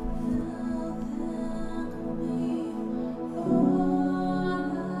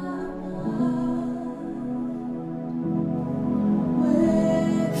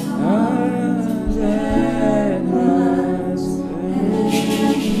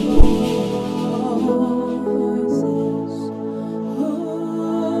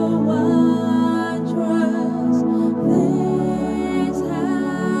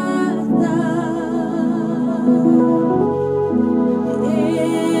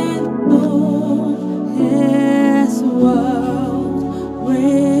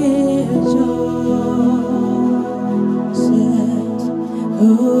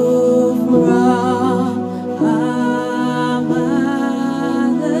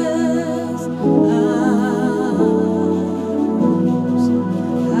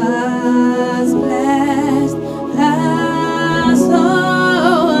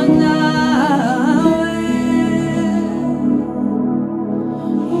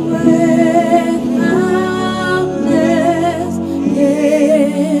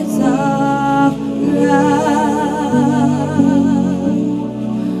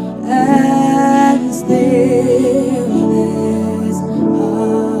 And still